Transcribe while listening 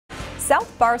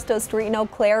South Barstow Street in Eau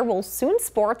Claire will soon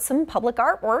sport some public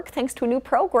artwork thanks to a new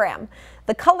program.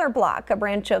 The Color Block, a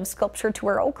branch of Sculpture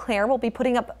Tour Eau Claire, will be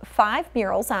putting up 5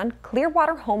 murals on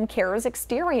Clearwater Home Care's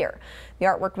exterior. The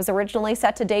artwork was originally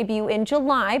set to debut in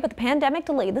July, but the pandemic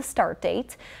delayed the start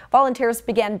date. Volunteers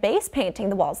began base painting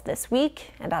the walls this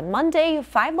week, and on Monday,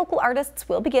 5 local artists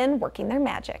will begin working their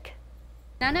magic.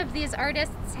 None of these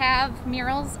artists have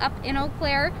murals up in Eau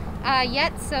Claire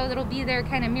yet, so it'll be their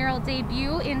kind of mural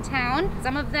debut in town.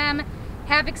 Some of them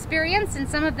have experience and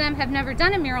some of them have never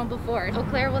done a mural before. Eau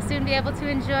Claire will soon be able to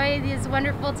enjoy these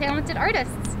wonderful, talented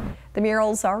artists. The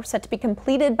murals are set to be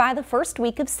completed by the first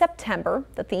week of September.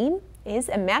 The theme is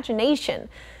imagination,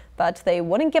 but they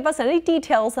wouldn't give us any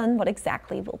details on what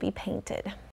exactly will be painted.